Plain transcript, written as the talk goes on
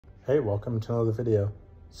Hey, welcome to another video.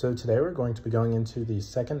 So today we're going to be going into the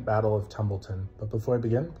second battle of Tumbleton, but before I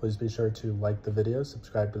begin, please be sure to like the video,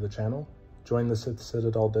 subscribe to the channel, join the Sith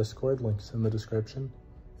Citadel Discord, links in the description,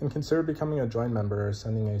 and consider becoming a join member or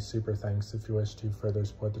sending a super thanks if you wish to further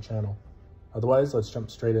support the channel. Otherwise, let's jump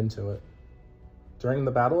straight into it. During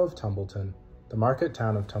the Battle of Tumbleton, the market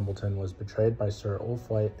town of Tumbleton was betrayed by Sir Ulf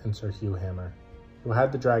White and Sir Hugh Hammer, who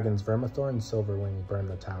had the dragons Vermithor and Silverwing burn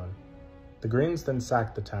the town. The Greens then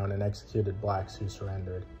sacked the town and executed blacks who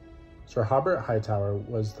surrendered. Sir Hobart Hightower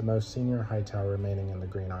was the most senior Hightower remaining in the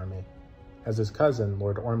Green Army, as his cousin,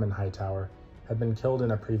 Lord Ormond Hightower, had been killed in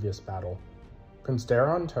a previous battle. Prince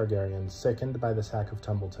Daeron Targaryen, sickened by the sack of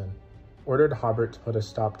Tumbleton, ordered Hobart to put a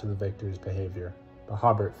stop to the victor's behavior, but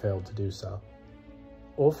Hobart failed to do so.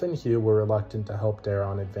 Ulf and Hugh were reluctant to help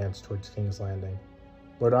Daeron advance towards King's Landing.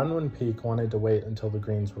 Lord Unwin Peake wanted to wait until the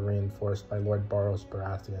Greens were reinforced by Lord Barros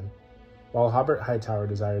Baratheon, while Hobart Hightower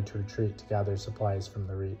desired to retreat to gather supplies from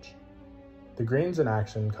the Reach. The Greens in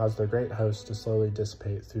action caused their great host to slowly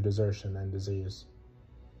dissipate through desertion and disease.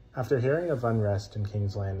 After hearing of unrest in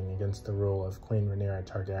King's Landing against the rule of Queen Rhaenyra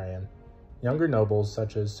Targaryen, younger nobles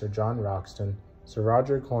such as Sir John Roxton, Sir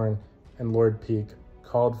Roger Corn, and Lord Peake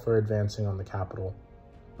called for advancing on the capital,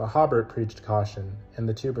 but Hobart preached caution, and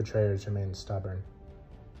the two betrayers remained stubborn.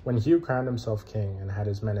 When Hugh crowned himself king and had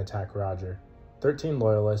his men attack Roger, 13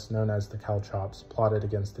 loyalists known as the Caltrops plotted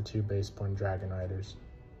against the two baseborn dragon riders.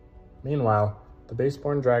 Meanwhile, the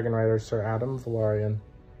baseborn dragon rider Sir Adam Velaryon,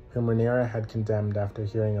 whom Rhaenyra had condemned after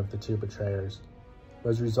hearing of the two betrayers,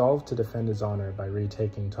 was resolved to defend his honor by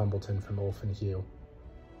retaking Tumbleton from Ulf and Hugh.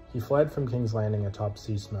 He fled from King's Landing atop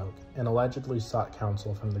Sea Smoke and allegedly sought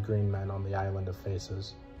counsel from the Green Men on the Island of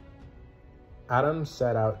Faces. Adam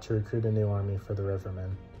set out to recruit a new army for the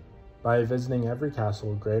Rivermen by visiting every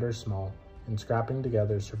castle, great or small, and scrapping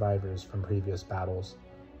together survivors from previous battles,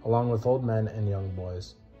 along with old men and young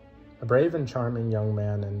boys. A brave and charming young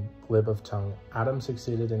man and glib of tongue, Adam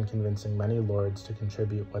succeeded in convincing many lords to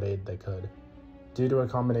contribute what aid they could, due to a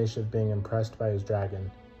combination of being impressed by his dragon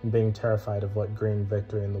and being terrified of what Green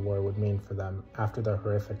victory in the war would mean for them after the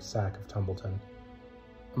horrific sack of Tumbleton.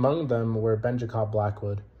 Among them were Benjacob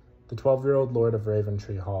Blackwood, the 12-year-old Lord of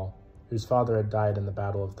Raventree Hall, whose father had died in the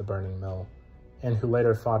Battle of the Burning Mill, and who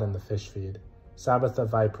later fought in the Fish Feed, Sabitha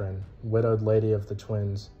Viprin, widowed Lady of the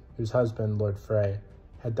Twins, whose husband, Lord Frey,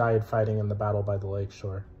 had died fighting in the battle by the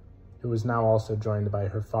lakeshore, who was now also joined by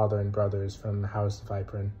her father and brothers from House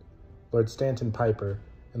Viprin, Lord Stanton Piper,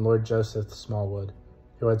 and Lord Joseph Smallwood,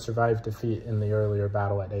 who had survived defeat in the earlier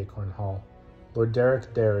battle at Acorn Hall, Lord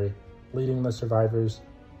Derek Derry, leading the survivors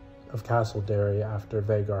of Castle Derry after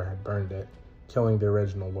Vagar had burned it, killing the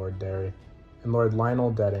original Lord Derry, and Lord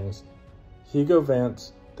Lionel Deddings, Hugo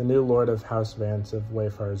Vance, the new Lord of House Vance of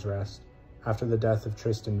Wayfarer's Rest, after the death of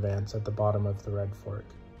Tristan Vance at the bottom of the Red Fork,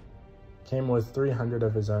 came with 300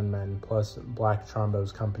 of his own men, plus Black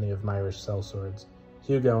Trombo's company of Myrish sellswords.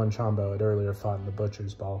 Hugo and Trombo had earlier fought in the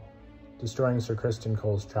Butcher's Ball, destroying Sir Criston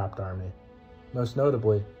Cole's trapped army. Most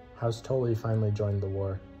notably, House Tully finally joined the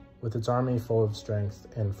war, with its army full of strength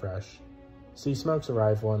and fresh. Sea Smoke's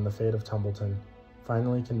arrival and the fate of Tumbleton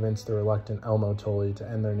finally convinced the reluctant Elmo Tully to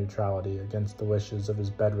end their neutrality against the wishes of his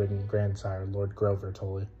bedridden grandsire, Lord Grover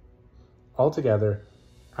Tully. Altogether,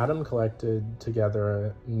 Adam collected together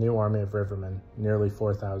a new army of rivermen, nearly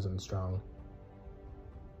 4,000 strong.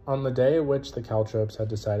 On the day at which the Caltrops had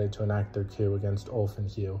decided to enact their coup against Ulf and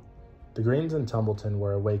Hugh, the Greens in Tumbleton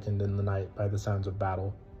were awakened in the night by the sounds of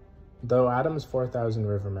battle. Though Adam's 4,000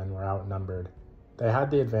 rivermen were outnumbered, they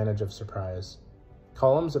had the advantage of surprise.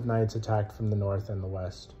 Columns of knights attacked from the north and the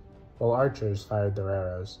west, while archers fired their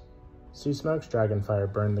arrows. Sea Smoke's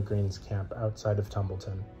dragonfire burned the Greens' camp outside of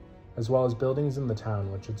Tumbleton, as well as buildings in the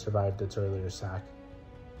town which had survived its earlier sack.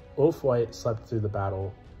 Ulf White slept through the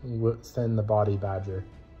battle within the Body Badger,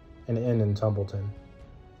 an inn in Tumbleton.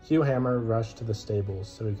 Hugh Hammer rushed to the stables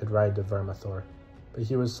so he could ride to Vermithor, but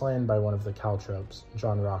he was slain by one of the Caltrops,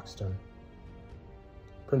 John Roxton.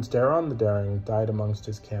 Prince Daeron the Daring died amongst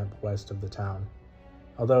his camp west of the town,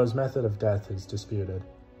 although his method of death is disputed.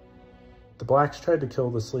 The Blacks tried to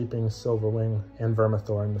kill the sleeping Silverwing and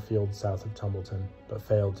Vermithor in the field south of Tumbleton, but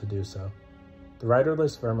failed to do so. The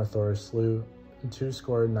riderless Vermithor slew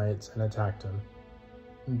 200 knights and attacked him,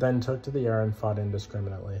 and then took to the air and fought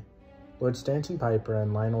indiscriminately. Lord Stanton Piper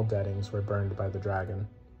and Lionel Deddings were burned by the dragon.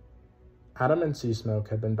 Adam and Sea Smoke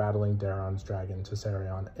had been battling Daeron's dragon,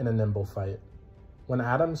 Tessarion, in a nimble fight. When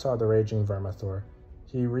Adam saw the raging Vermithor,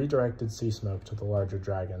 he redirected Sea Smoke to the larger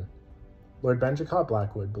dragon. Lord Benjacob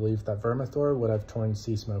Blackwood believed that Vermithor would have torn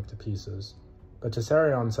Sea Smoke to pieces, but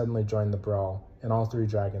Tessarion suddenly joined the brawl, and all three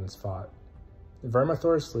dragons fought.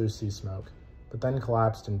 Vermithor slew Seasmoke, but then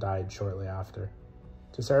collapsed and died shortly after.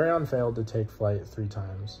 Tessarion failed to take flight 3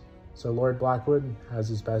 times, so Lord Blackwood has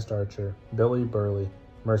his best archer, Billy Burley,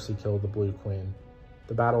 mercy kill the Blue Queen.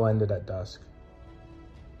 The battle ended at dusk.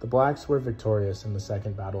 The Blacks were victorious in the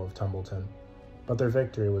Second Battle of Tumbleton, but their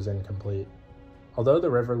victory was incomplete. Although the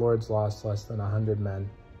River Lords lost less than 100 men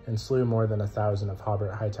and slew more than 1,000 of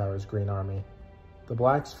Hobbert Hightower's Green Army, the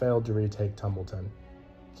Blacks failed to retake Tumbleton.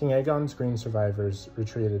 King Aegon's Green survivors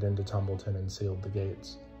retreated into Tumbleton and sealed the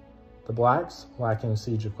gates. The Blacks, lacking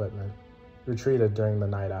siege equipment, retreated during the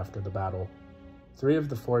night after the battle. 3 of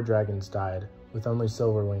the 4 dragons died, with only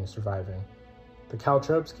Silverwing surviving. The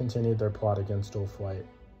Caltropes continued their plot against Ulf White.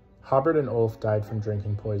 Hobbert and Ulf died from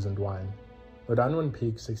drinking poisoned wine. Lord Unwin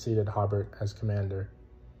Peake succeeded Hobbert as commander,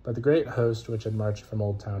 but the great host which had marched from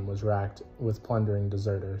Old Town was racked with plundering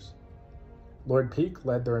deserters. Lord Peake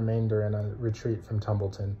led the remainder in a retreat from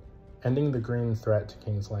Tumbleton, ending the Green threat to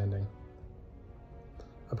King's Landing.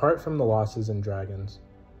 Apart from the losses in dragons,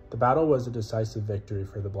 the battle was a decisive victory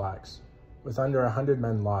for the Blacks, with under 100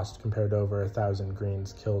 men lost compared to over 1,000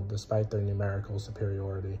 Greens killed despite their numerical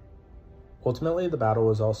superiority. Ultimately, the battle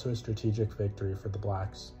was also a strategic victory for the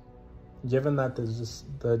Blacks, given that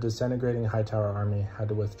the disintegrating Hightower army had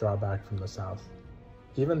to withdraw back from the south.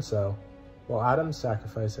 Even so, while Adam's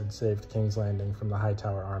sacrifice had saved King's Landing from the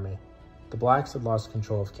Hightower army, the Blacks had lost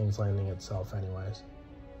control of King's Landing itself anyways.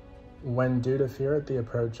 When, due to fear at the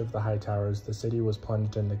approach of the Hightowers, the city was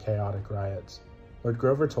plunged into chaotic riots, Lord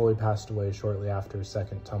Grover Tully passed away shortly after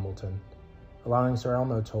Second Tumbleton, allowing Sir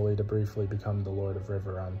Elmo Tully to briefly become the Lord of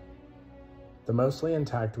Riverrun. The mostly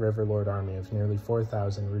intact Riverlord army of nearly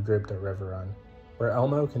 4,000 regrouped at Riverrun, where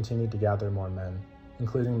Elmo continued to gather more men,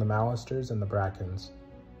 including the Mallisters and the Brackens,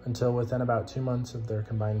 until within about 2 months of their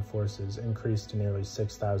combined forces increased to nearly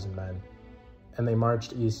 6,000 men, and they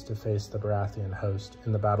marched east to face the Baratheon host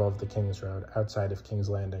in the Battle of the Kingsroad outside of King's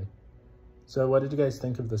Landing. So what did you guys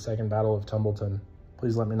think of the Second Battle of Tumbleton?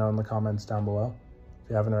 Please let me know in the comments down below. If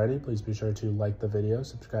you haven't already, please be sure to like the video,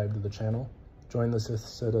 subscribe to the channel, join the Sith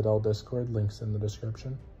Citadel Discord, links in the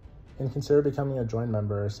description, and consider becoming a join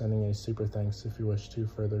member or sending a super thanks if you wish to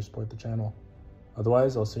further support the channel.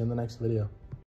 Otherwise, I'll see you in the next video.